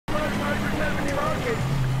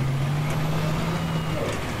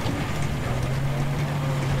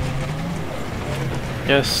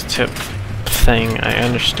Yes, tip thing. I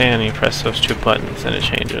understand. You press those two buttons and it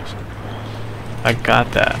changes. I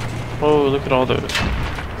got that. Oh, look at all those.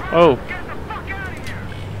 Oh.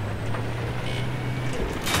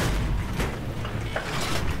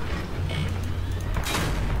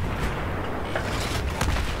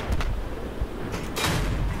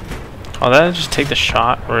 Oh, that just take the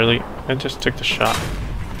shot, really? It just took the shot.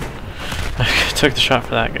 I took the shot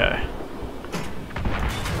for that guy.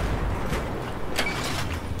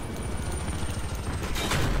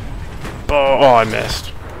 Oh, I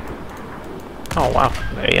missed. Oh, wow.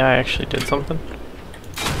 The AI actually did something.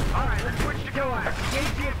 Alright, let's switch to go out.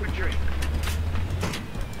 Engage the infantry.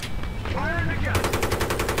 Fire in the gun.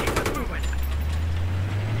 Keep us moving.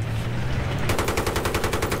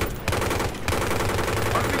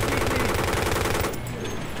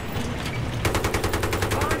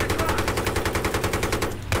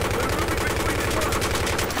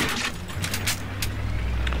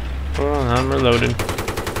 Oh, I'm reloading.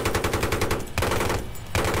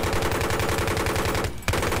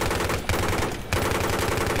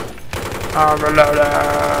 I'm reloading.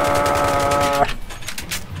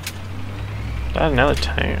 That's another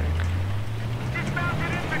tank.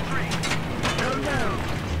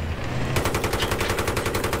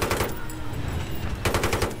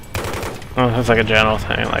 Oh, that's like a general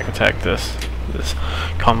thing, like attack this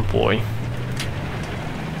convoy.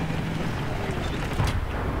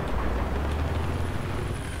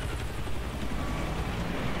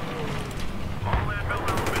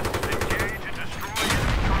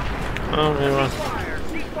 Oh, everyone.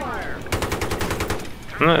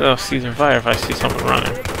 I'm not gonna cease fire if I see someone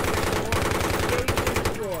running.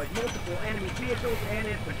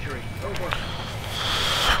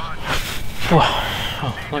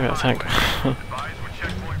 Oh, look at that tank.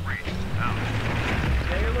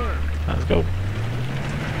 Let's go.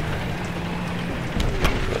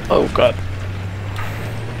 Oh god.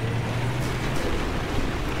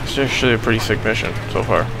 It's actually a pretty sick mission so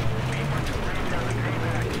far.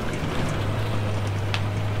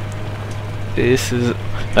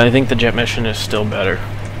 I think the jet mission is still better.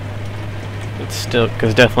 It's still,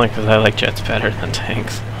 definitely because I like jets better than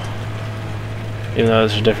tanks. Even though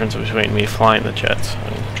there's a difference between me flying the jets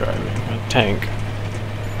and driving a tank.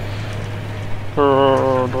 Better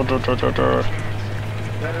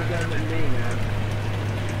gun than me, man.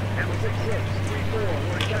 Apple 6-6, 3-4,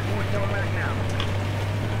 we're in checkpoint Tomac now.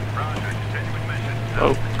 Roger, continue with mission.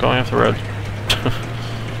 Oh, going off the road.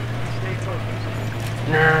 Stay focused.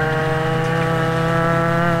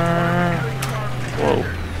 Whoa.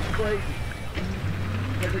 Crazy.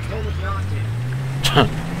 Because they told us not to.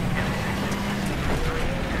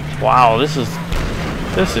 Wow, this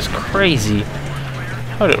is crazy.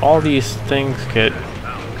 How did all these things get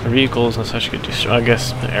vehicles and such get destroyed? I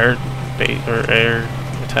guess air bait or air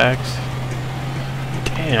attacks.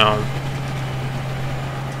 Damn.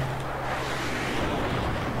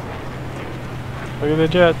 Look at the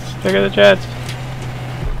jets. Look at the jets.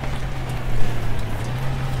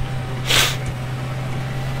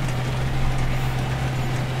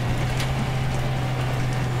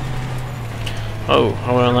 Oh,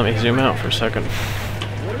 I want to let me zoom out for a second.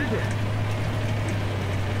 What is it?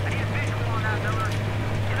 I need a visual on that, Miller.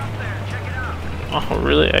 Get up there, check it out. Oh,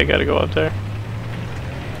 really? I gotta go up there?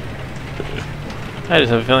 I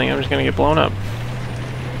just have a feeling I'm just gonna get blown up.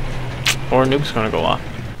 Or a nuke's gonna go off.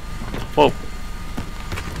 Whoa.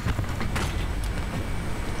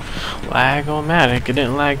 Lag-o-matic. It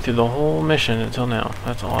didn't lag through the whole mission until now.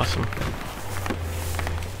 That's awesome.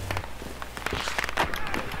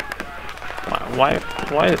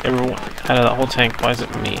 Why is everyone out of the whole tank? Why is it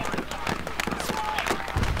me?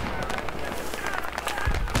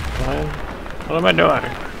 What am I doing?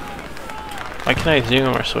 Why can't I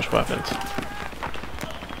zoom or switch weapons?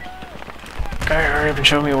 Okay, hurry up and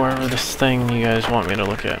show me wherever this thing you guys want me to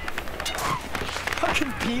look at.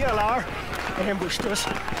 Fucking PLR ambushed us.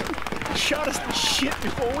 Shot us to shit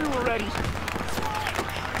before we were ready.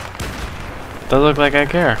 Does look like I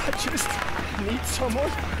care. I just need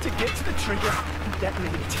someone to get to the trigger and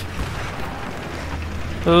detonate it.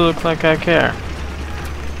 Does look like I care.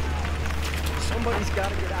 Somebody's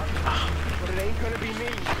gotta get out, but it ain't gonna be me.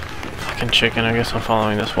 Fucking chicken, I guess I'm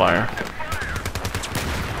following this wire.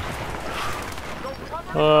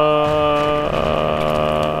 Oh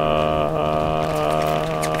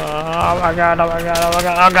my god, oh my god, oh my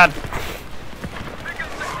god, oh god!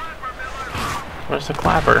 Where's the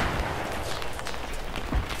clapper?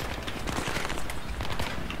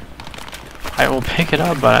 I will pick it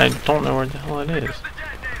up, but I don't know where the hell it is.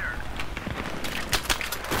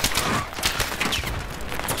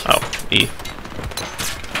 Oh, E.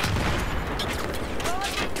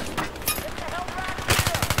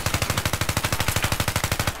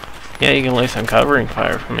 Yeah, you can lay some covering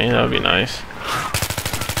fire for me. That would be nice.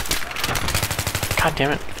 God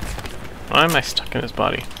damn it. Why am I stuck in his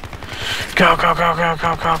body? Go, go, go, go,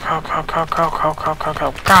 go, go, go, go, go, go, go, go, go,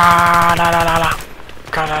 go.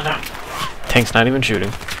 Ga-da-da-da. Tank's not even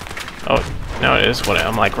shooting. Oh, no it is. What?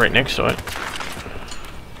 I'm like right next to it.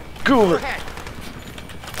 Cooler.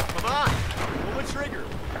 Come on. Pull the trigger.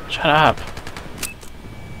 Shut up.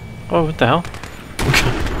 Oh, what the hell?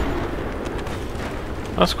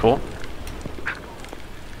 That's cool.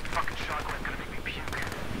 Fucking shotgun gonna make me puke.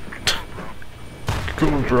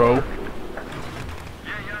 Cool, bro. Yeah,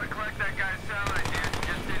 you ought to collect that guy's salary, dude. He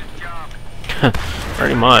just did his job.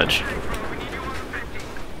 Pretty much. Hey, bro, we need you on the 50.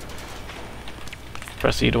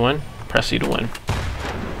 Press E to win. Press E to win.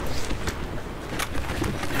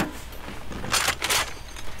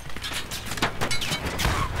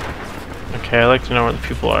 Okay, I like to know where the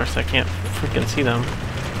people are, so I can't freaking see them.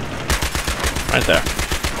 Right there.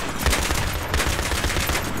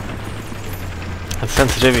 That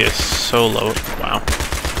sensitivity is so low. Wow.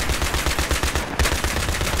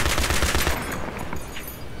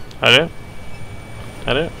 That it?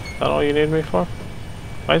 That it? That all you need me for?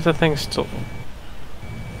 Why is the thing still...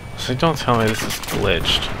 So don't tell me this is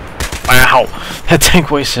glitched. Wow! That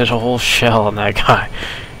tank wasted a whole shell on that guy.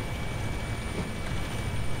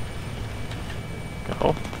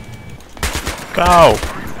 Go. Go!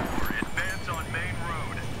 Advance on main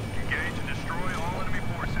road. Engage and destroy all enemy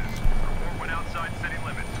forces. Report when outside city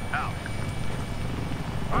limits. Out.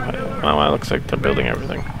 Well, it looks like they're building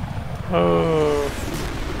everything. Oh.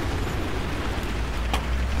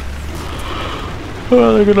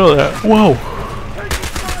 Oh, look at all that. Whoa!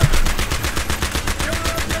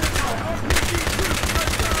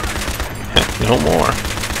 No more.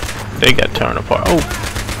 They get torn apart. Oh!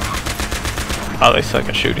 Oh, they suck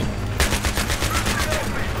at shooting.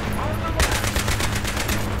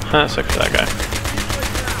 Huh, sucks for that guy.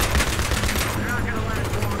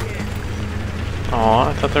 Aw,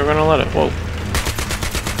 I thought they were gonna let it. Whoa.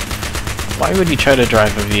 Why would you try to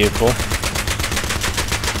drive a vehicle?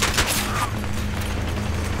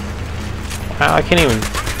 Wow, I can't even...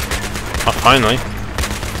 Oh, finally.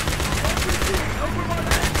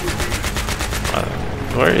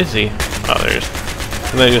 Where is he? Oh, there's...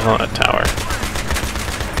 They're just on that tower.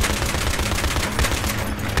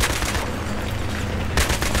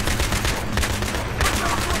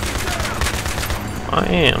 I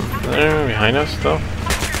am. They're behind us, though.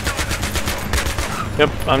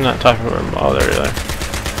 Yep, I'm not talking about them. Oh, there.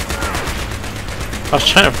 I was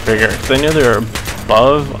trying to figure, because I knew they were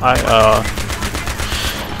above our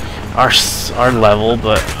level,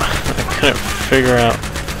 but I couldn't figure out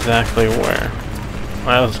exactly where.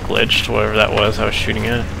 That was glitched, whatever that was I was shooting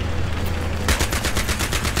at.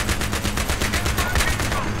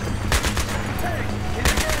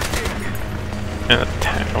 And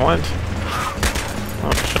attack. What?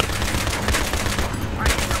 Oh shit.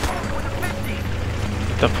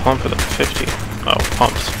 The pump of the 50. Oh,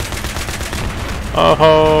 pumps.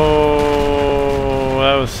 Oh,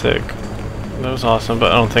 that was sick. That was awesome,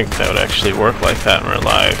 but I don't think that would actually work like that in real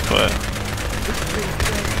life, but...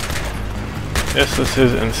 Yes, this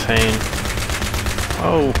is insane.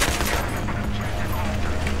 Oh.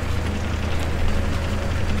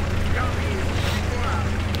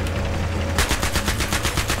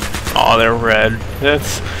 Oh, they're red.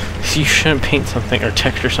 That's... You shouldn't paint something or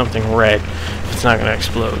texture something red if it's not gonna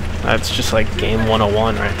explode. That's just like game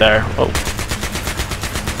 101 right there. Oh.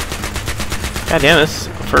 God damn, this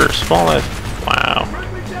for small as... Wow.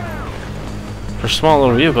 For a small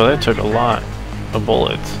little vehicle, that took a lot of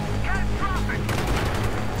bullets.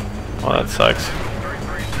 Oh, that sucks.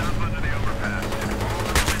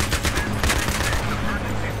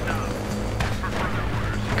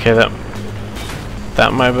 Okay,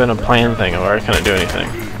 that might have been a planned thing. I already couldn't do anything.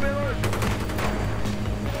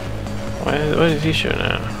 What is he shooting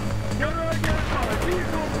at?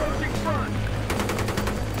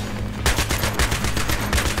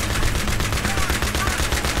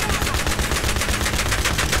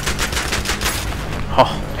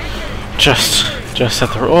 Oh, just at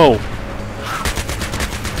the... Oh!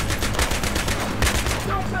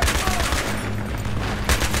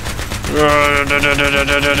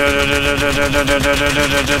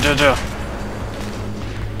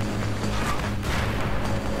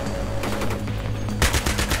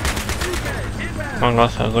 Long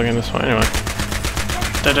lost, I was looking this way anyway.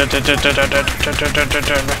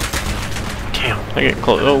 Damn, I get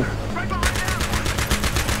close. Oh.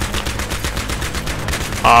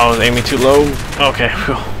 Oh, I was aiming too low. Okay,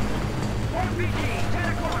 whew.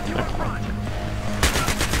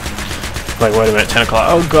 Like, wait a minute, 10 o'clock.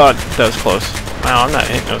 Oh god, that was close. Wow, I'm not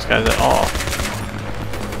hitting those guys at all.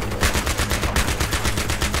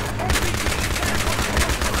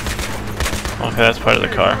 Okay, that's part of the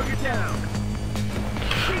car.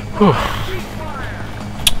 Whew.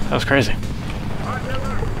 That was crazy.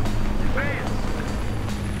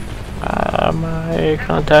 My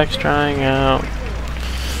contact's trying out.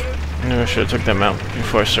 Maybe I should have took them out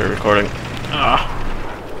before I started recording.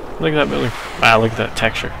 Ah, look at that building. Wow, look at that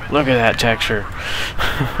texture. Look at that texture.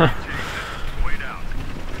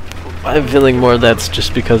 I have a feeling more that's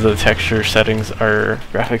just because of the texture settings or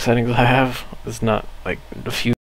graphic settings I have. It's not like a few